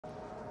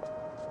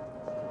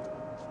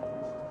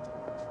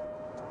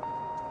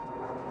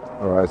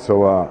All right,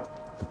 so I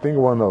think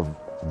one of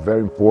very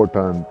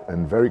important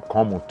and very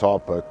common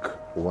topic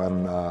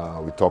when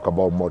we talk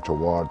about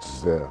martial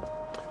arts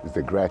is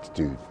the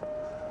gratitude,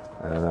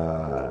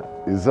 and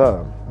it's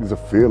a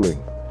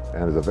feeling,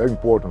 and it's a very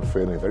important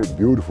feeling, a very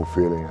beautiful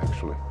feeling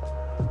actually.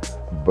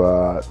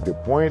 But the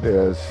point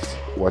is,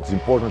 what's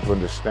important to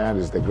understand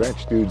is that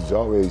gratitude is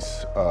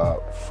always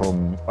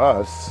from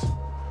us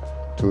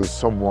to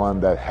someone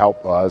that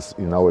helped us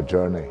in our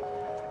journey,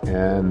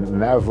 and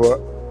never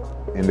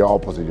in the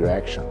opposite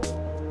direction.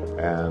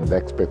 And the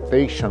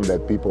expectation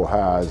that people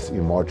has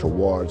in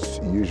martial arts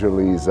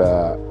usually is,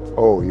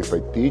 oh, if I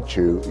teach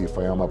you, if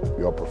I am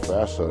your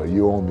professor,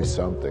 you owe me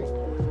something.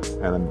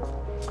 And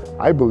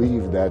I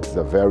believe that's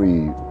a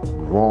very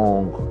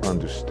wrong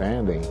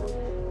understanding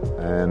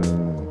and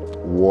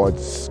what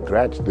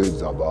gratitude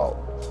is about.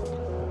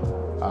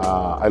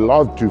 I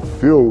love to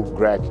feel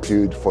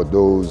gratitude for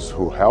those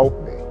who help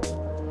me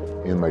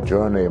in my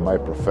journey, my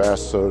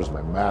professors,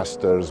 my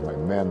masters, my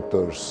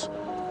mentors.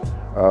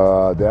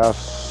 There are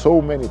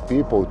so many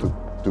people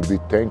to be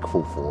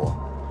thankful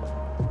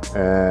for.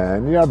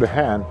 And on the other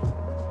hand,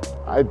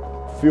 I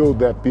feel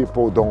that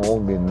people don't owe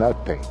me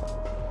nothing.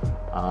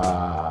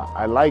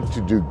 I like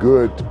to do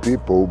good to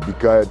people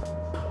because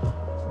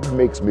it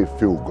makes me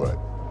feel good.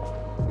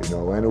 You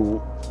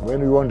know, when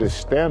you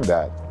understand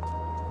that,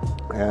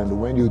 and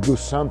when you do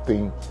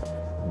something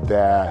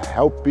that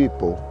help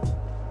people,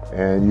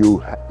 and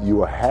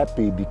you are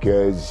happy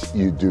because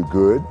you do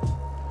good,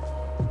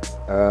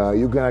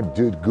 you're gonna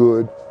do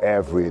good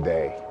every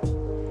day.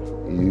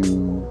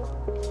 You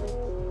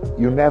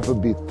never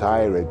be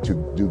tired to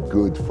do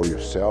good for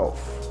yourself,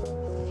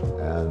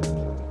 and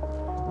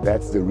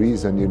that's the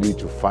reason you need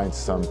to find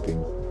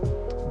something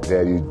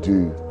that you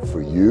do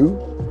for you,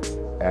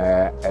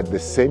 at the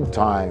same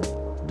time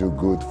do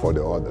good for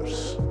the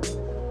others.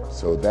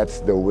 So that's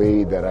the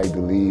way that I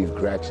believe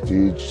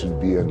gratitude should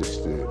be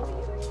understood.